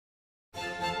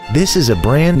This is a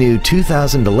brand new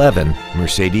 2011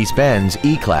 Mercedes-Benz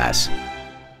E-Class.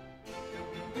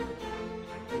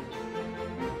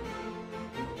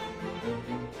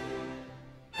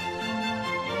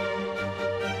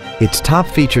 Its top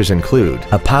features include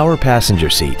a power passenger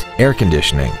seat, air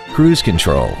conditioning, cruise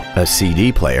control, a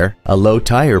CD player, a low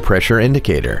tire pressure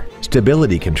indicator,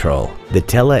 stability control, the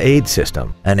Tele-Aid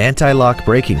system, an anti-lock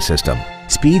braking system,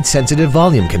 speed-sensitive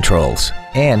volume controls,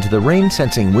 and the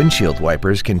rain-sensing windshield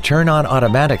wipers can turn on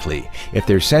automatically if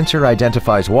their sensor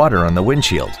identifies water on the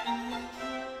windshield.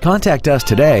 Contact us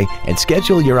today and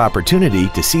schedule your opportunity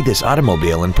to see this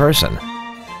automobile in person.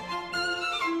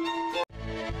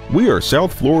 We are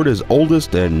South Florida's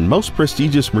oldest and most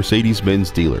prestigious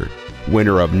Mercedes-Benz dealer,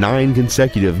 winner of 9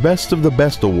 consecutive Best of the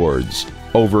Best awards.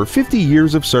 Over 50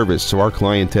 years of service to our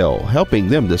clientele, helping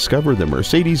them discover the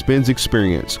Mercedes-Benz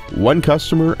experience, one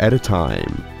customer at a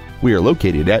time. We are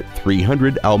located at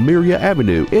 300 Almeria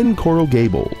Avenue in Coral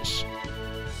Gables.